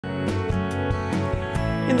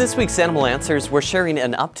In this week's Animal Answers, we're sharing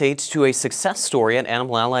an update to a success story at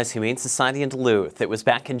Animal Allies Humane Society in Duluth. It was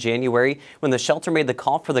back in January when the shelter made the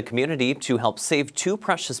call for the community to help save two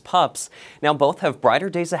precious pups. Now both have brighter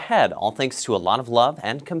days ahead, all thanks to a lot of love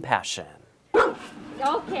and compassion.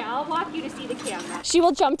 Okay, I'll walk you to see the camera. She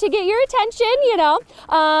will jump to get your attention, you know,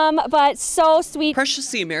 but so sweet. Precious,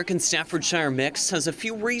 the American Staffordshire mix, has a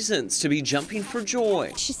few reasons to be jumping for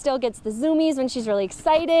joy. She still gets the zoomies when she's really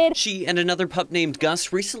excited. She and another pup named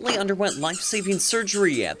Gus recently underwent life-saving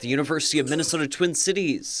surgery at the University of Minnesota Twin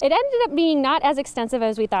Cities. It ended up being not as extensive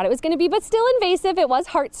as we thought it was going to be, but still invasive. It was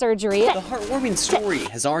heart surgery. The heartwarming story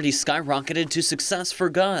has already skyrocketed to success for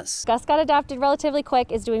Gus. Gus got adopted relatively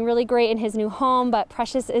quick, is doing really great in his new home, but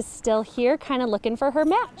Precious is still here, kind of looking for her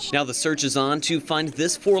match. Now the search is on to find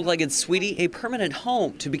this four-legged sweetie a permanent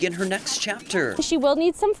home to begin her next chapter. She will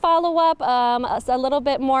need some follow-up, a little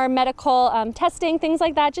bit more medical testing, things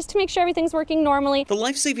like that, just to make sure everything's working normally. The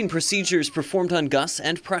life-saving procedures performed on Gus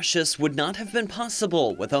and Precious would not have been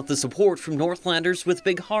possible without the support from Northlanders with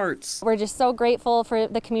big hearts. We're just so grateful for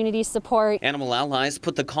the community's support. Animal Allies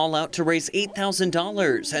put the call out to raise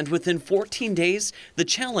 $8,000, and within 14 days, the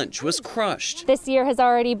challenge was crushed. This year has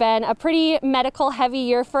already been a pretty medical heavy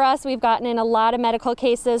year for us. We've gotten in a lot of medical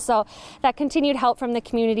cases, so that continued help from the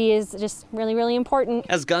community is just really, really important.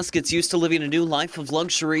 As Gus gets used to living a new life of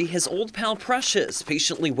luxury, his old pal Precious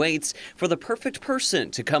patiently waits for the perfect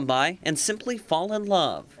person to come by and simply fall in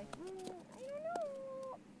love.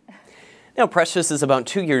 Now, Precious is about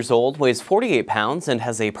 2 years old, weighs 48 pounds, and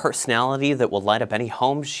has a personality that will light up any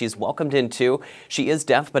home she's welcomed into. She is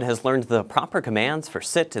deaf, but has learned the proper commands for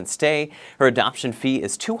sit and stay. Her adoption fee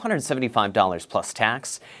is $275 plus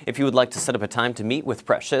tax. If you would like to set up a time to meet with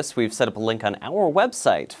Precious, we've set up a link on our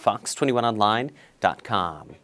website, fox21online.com.